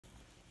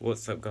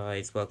What's up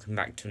guys, welcome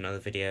back to another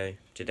video.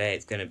 Today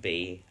it's going to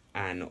be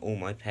an All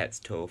My Pets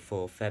tour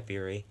for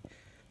February.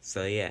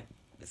 So yeah,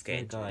 let's get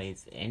into it.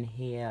 Guys, in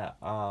here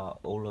are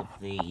all of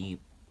the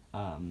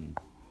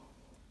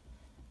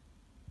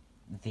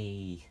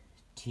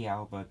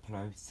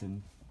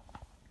Tialboplosum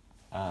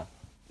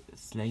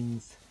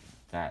slings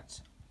that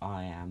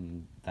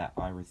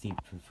I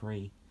received for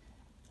free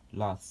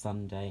last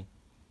Sunday.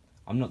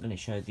 I'm not going to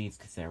show these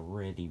because they're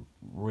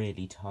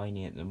really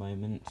tiny at the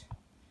moment.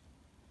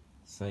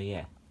 So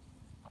yeah,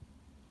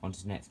 on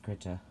to the next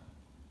critter.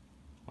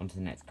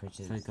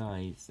 So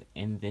guys,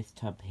 in this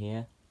tub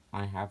here,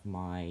 I have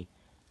my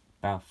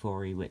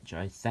Balfouri, which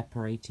I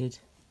separated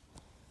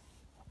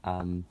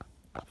from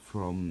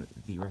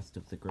the rest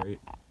of the group.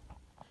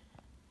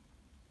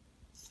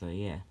 So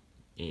yeah,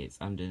 it's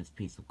under this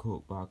piece of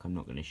cork bark. I'm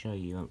not going to show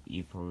you.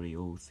 You've probably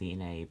all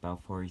seen a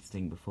Balfouri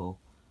sling before.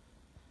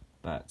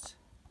 But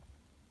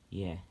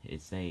yeah,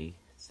 it's a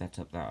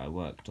setup that I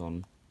worked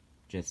on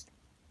just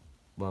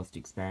whilst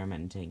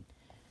experimenting,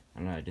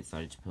 and I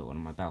decided to put one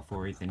of my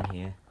Balfouris in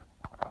here.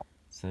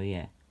 So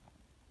yeah,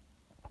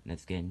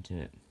 let's get into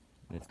it.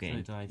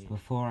 So guys,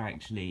 before I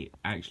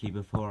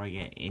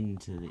get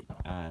into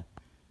the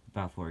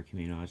Balfouri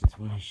communal, I just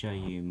want to show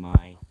you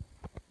my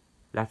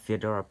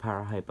Lasiodora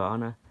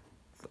parahybana.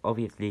 It's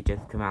obviously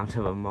just come out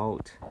of a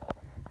molt,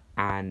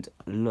 and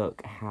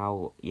look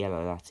how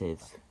yellow that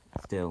is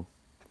still.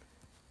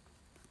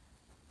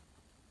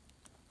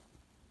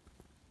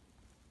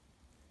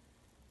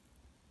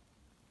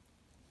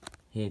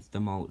 Here's the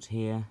molt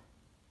here.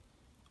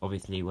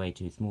 Obviously way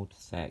too small to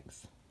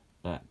sex,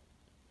 but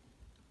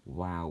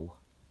wow,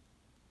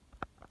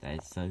 that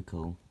is so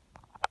cool.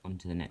 On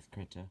to the next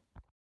critter.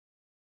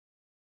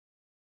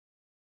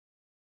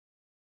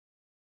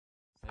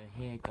 So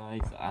here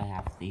guys, I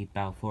have the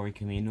Balfouri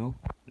communal.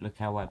 Look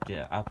how up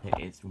it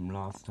is from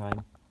last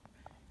time.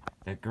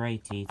 They're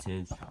great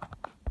eaters,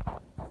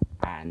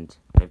 and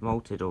they've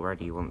molted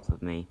already once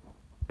with me.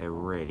 They're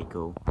really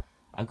cool.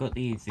 I got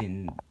these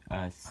in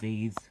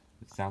Seas,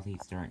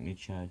 Southeast Arachnid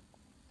Show.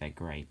 They're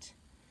great.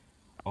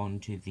 On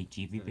to the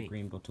GVB. The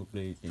green bottle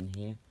blues in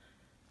here.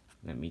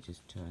 Let me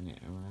just turn it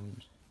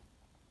around.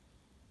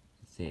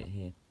 See it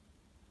here.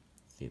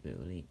 See if it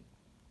will eat.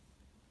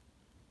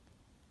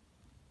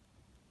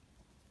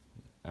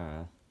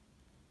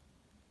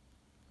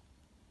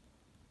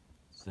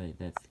 So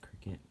there's the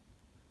cricket.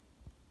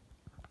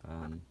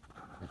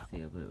 Let's see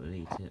if it will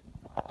eat it.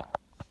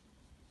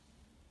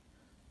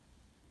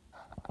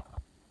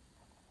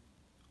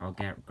 I'll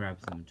grab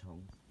some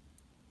tongs.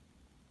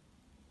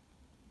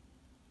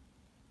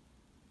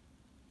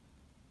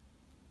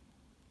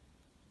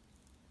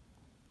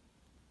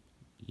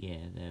 Yeah,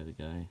 there we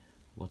go.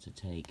 What a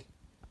take.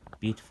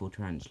 Beautiful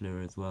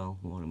tarantula as well,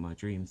 one of my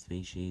dream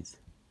species.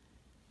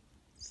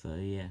 So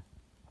yeah,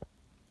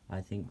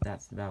 I think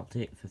that's about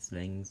it for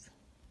slings.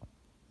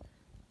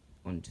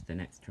 On to the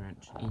next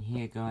tarantula. In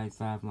here guys,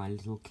 I have my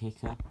little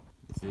kicker.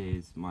 This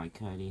is my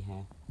curly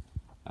hair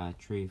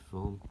true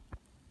form.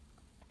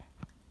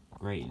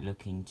 Great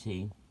looking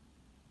too,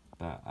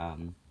 but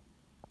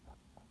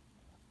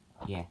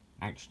yeah,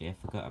 actually I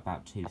forgot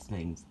about two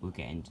slings. We'll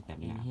get into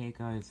them now. In here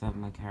guys, I have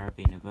my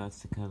Carabiner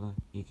versicolor.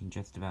 You can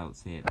just about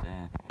see it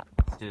there.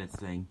 Still a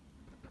sling.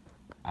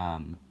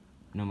 Not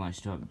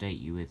much to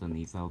update you with on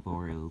these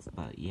arboreals,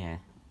 but yeah,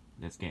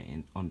 let's get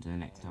on to the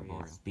next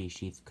arboreal.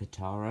 Species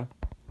Katara.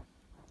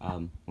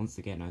 Once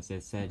again, as I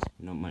said,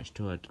 not much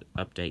to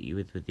update you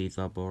with these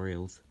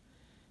arboreals,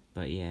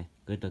 but yeah,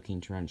 good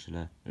looking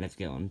tarantula. Let's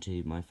get on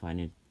to my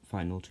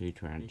final two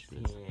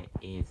tarantulas. This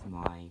here is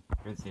my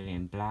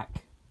Brazilian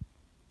black,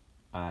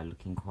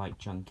 looking quite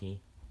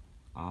chunky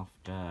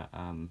after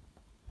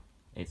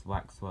its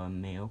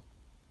waxworm meal,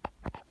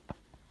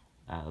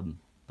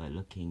 but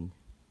looking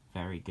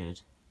very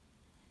good.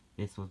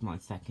 This was my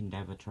second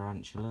ever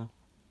tarantula.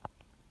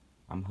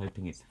 I'm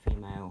hoping it's a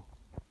female,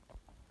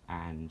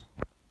 and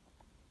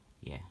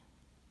yeah,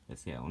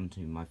 let's get on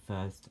to my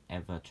first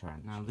ever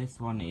tarantula. Now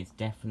this one is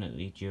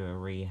definitely due a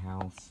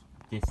rehouse.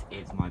 This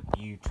is my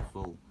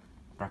beautiful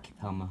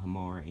Brachypelma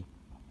hamori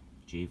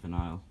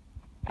juvenile.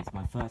 It's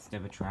my first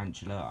ever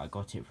tarantula. I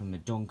got it from the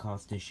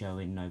Doncaster show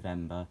in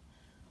November.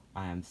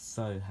 I am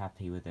so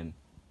happy with him.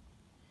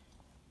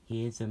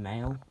 He is a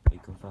male. We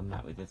confirmed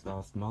that with his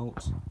last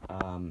molt.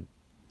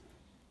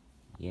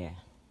 Yeah,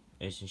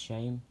 it's a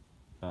shame,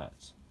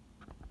 but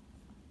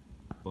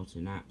what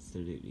an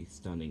absolutely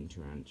stunning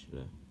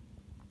tarantula.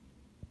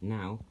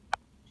 Now,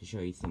 to show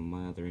you some of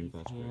my other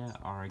invertebrates. Here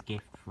are a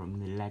gift from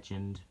the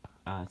legend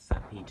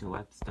Sir Peter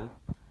Webster.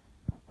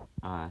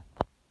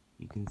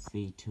 You can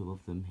see two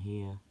of them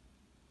here.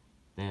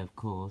 They're of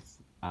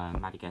course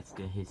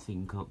Madagascar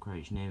hissing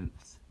cockroach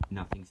nymphs.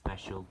 Nothing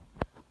special.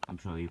 I'm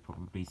sure you've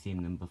probably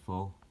seen them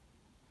before.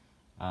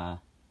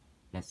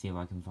 Let's see if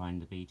I can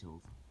find the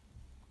beetles.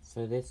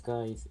 So this,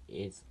 guys,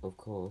 is of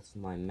course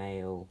my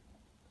male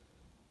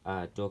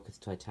Daucus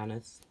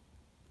titanus.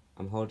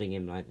 I'm holding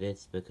him like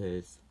this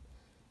because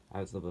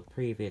as of a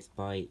previous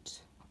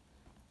bite,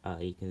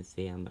 you can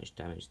see how much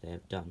damage they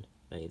have done.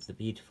 But it's a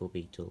beautiful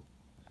beetle.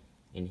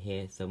 In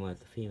here somewhere,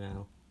 the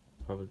female.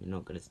 Probably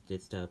not going to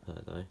disturb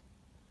her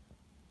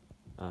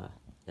though.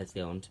 Let's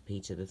get on to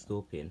Peter the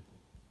Scorpion.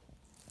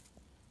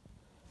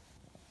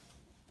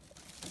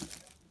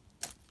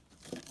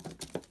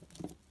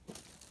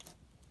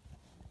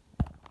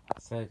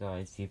 So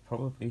guys, you've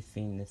probably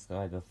seen this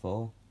guy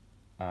before,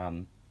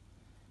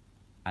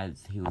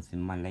 as he was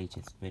in my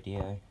latest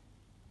video,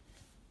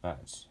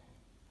 but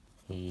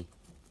he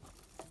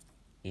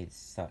is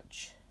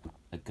such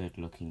a good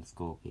looking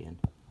scorpion.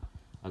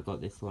 I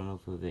got this one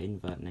off of the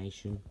Invert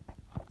Nation,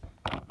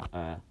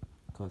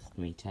 cost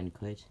me 10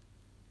 quid,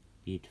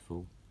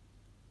 beautiful.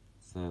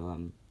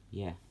 So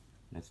yeah,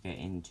 let's get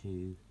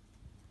into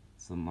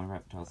some of my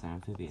reptiles and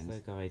amphibians.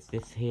 So guys,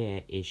 this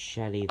here is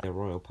Shelly the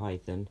Royal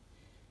Python.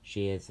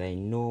 She is a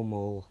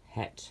normal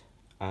het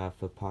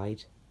for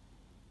pied,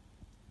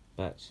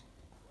 but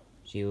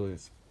she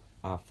was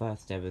our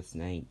first ever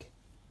snake.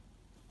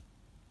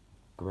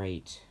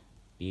 Great,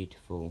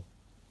 beautiful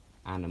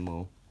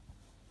animal,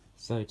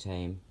 so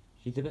tame.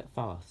 She's a bit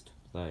fast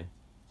though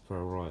for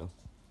a royal,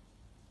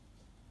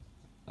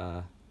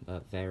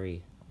 but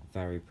very,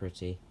 very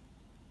pretty.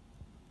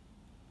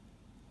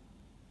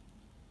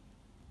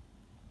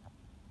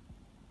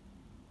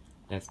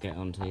 Let's get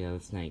on to the other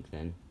snake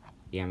then.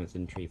 The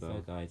Amazon tree boa.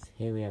 So guys,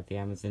 here we have the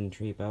Amazon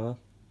tree boa.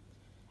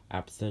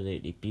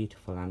 Absolutely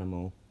beautiful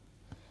animal.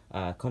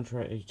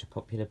 Contrary to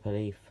popular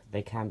belief,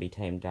 they can be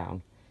tamed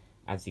down.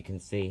 As you can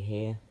see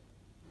here,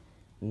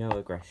 no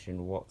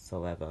aggression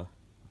whatsoever.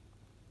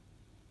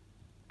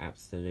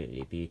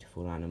 Absolutely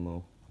beautiful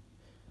animal.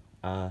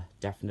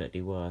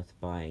 Definitely worth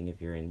buying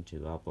if you're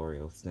into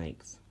arboreal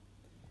snakes.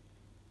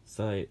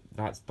 So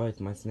that's both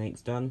my snakes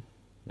done.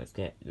 Let's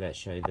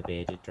show the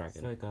bearded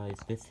dragon. So guys,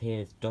 this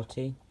here is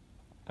Dottie.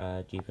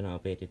 Juvenile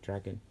bearded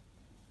dragon.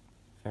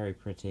 Very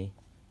pretty.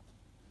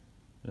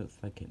 Looks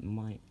like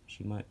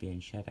she might be in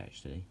shed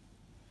actually.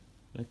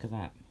 Look at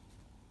that.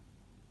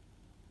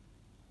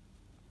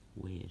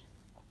 Weird.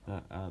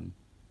 But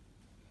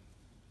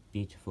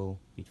beautiful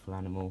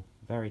animal.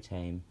 Very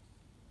tame.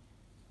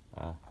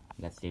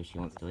 Let's see if she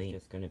wants to eat.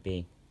 It's going to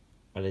be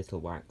a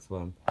little wax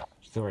worm.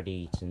 She's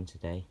already eaten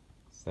today,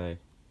 so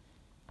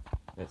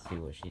let's see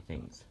what she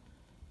thinks.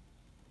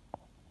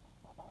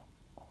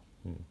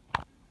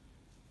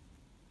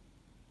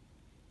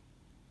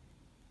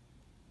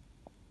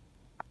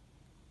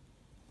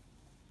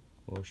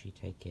 Will she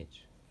take it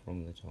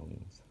from the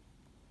tongs?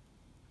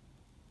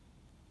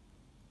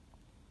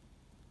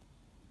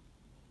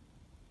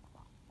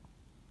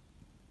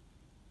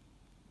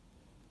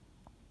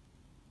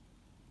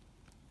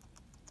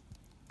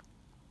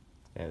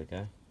 There we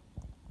go.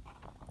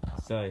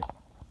 So,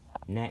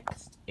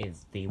 next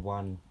is the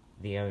one,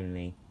 the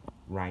only,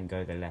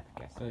 Rango the leopard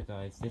gecko. So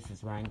guys, this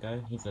is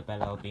Rango. He's a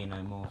Bell Albino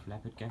morph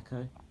leopard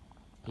gecko.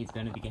 He's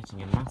going to be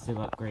getting a massive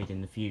upgrade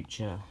in the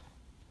future.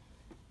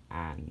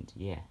 And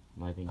yeah,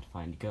 I'm hoping to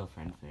find a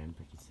girlfriend for him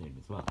pretty soon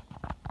as well.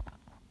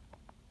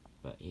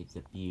 But he's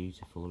a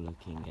beautiful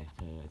looking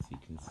gecko, as you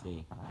can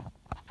see.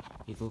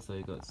 He's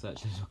also got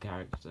such a little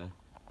character.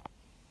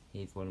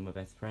 He's one of my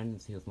best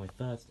friends. He was my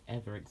first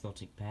ever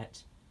exotic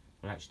pet.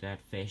 Well, actually I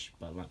had fish,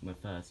 but like my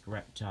first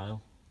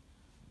reptile.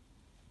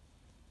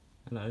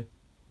 Hello.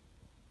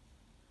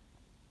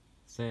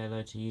 Say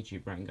hello to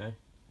YouTube, Rango.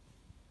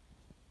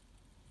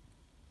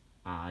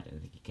 I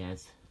don't think he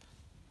cares.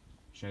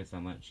 Shows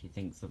how much he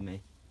thinks of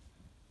me.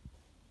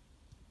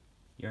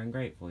 You're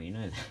ungrateful, you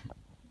know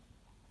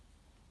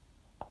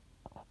that.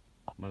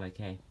 Well,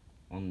 okay.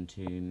 On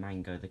to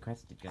Mango the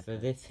Crested Gecko. So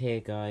this here,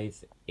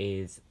 guys,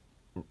 is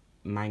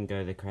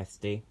Mango the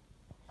Cresty.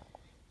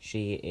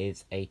 She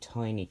is a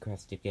tiny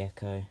crested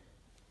gecko,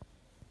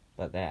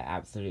 but they're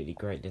absolutely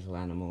great little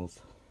animals.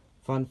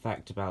 Fun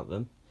fact about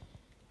them,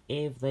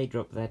 if they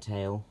drop their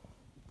tail,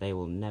 they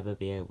will never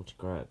be able to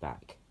grow it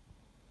back.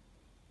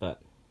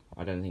 But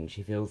I don't think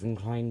she feels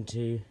inclined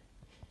to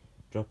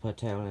drop her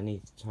tail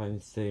anytime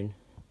soon.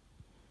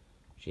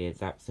 She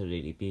is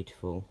absolutely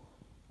beautiful.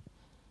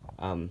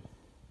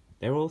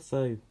 They're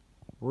also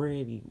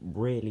really,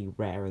 really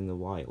rare in the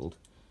wild.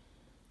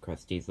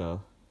 Cresties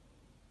are.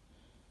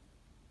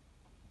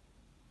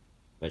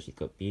 But she's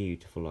got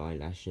beautiful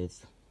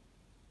eyelashes.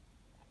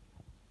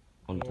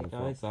 Onto the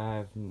guys, I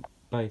have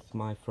both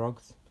my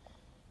frogs.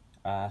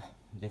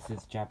 This is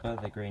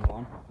Jabba, the green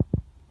one.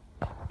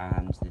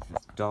 And this is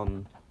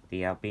Don,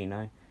 the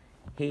albino.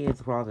 He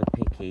is rather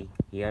picky.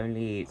 He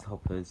only eats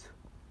hoppers.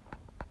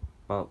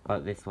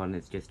 But this one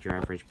is just your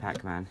average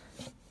Pac-Man.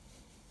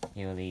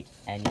 He will eat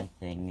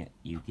anything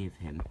you give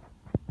him.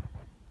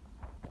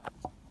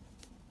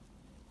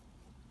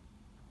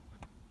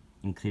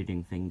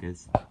 Including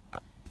fingers.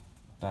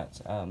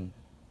 But,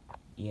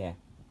 yeah.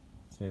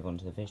 Let's move on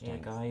to the fish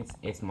tank. Guys,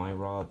 it's my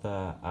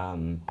rather,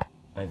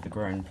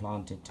 overgrown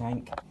planted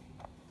tank.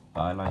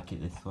 But I like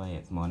it this way,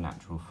 it's more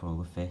natural for all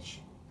the fish.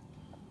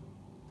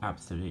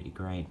 Absolutely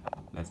great.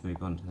 Let's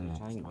move on to the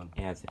next one.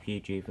 It has a few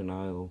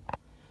juvenile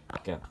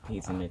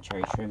guppies and a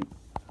cherry shrimp.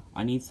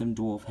 I need some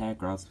dwarf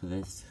hairgrass for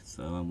this,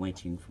 so I'm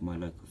waiting for my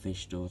local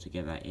fish store to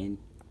get that in.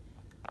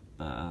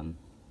 but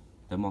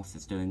the moss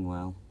is doing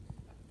well,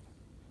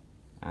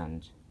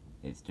 and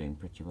it's doing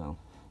pretty well.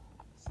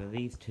 So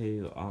these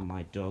two are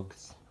my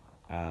dogs.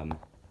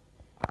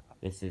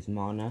 This is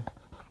Mana,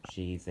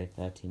 she's a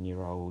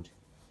 13-year-old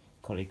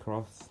Collie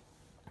Cross,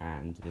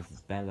 and this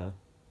is Bella,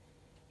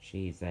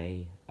 she's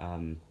a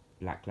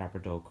Black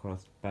Labrador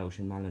crossed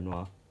Belgian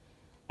Malinois.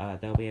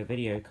 There'll be a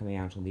video coming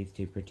out on these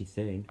two pretty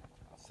soon,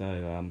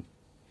 so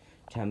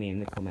tell me in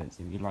the comments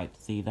if you'd like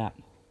to see that.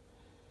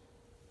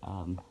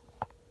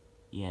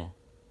 Yeah.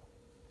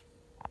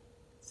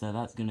 So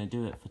that's gonna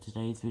do it for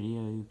today's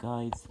video,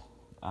 guys.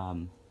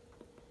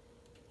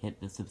 Hit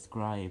the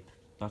subscribe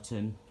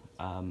button,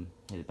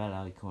 hit the bell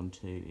icon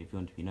too if you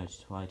want to be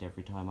notified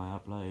every time I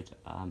upload.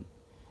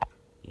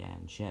 Yeah,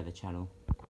 and share the channel.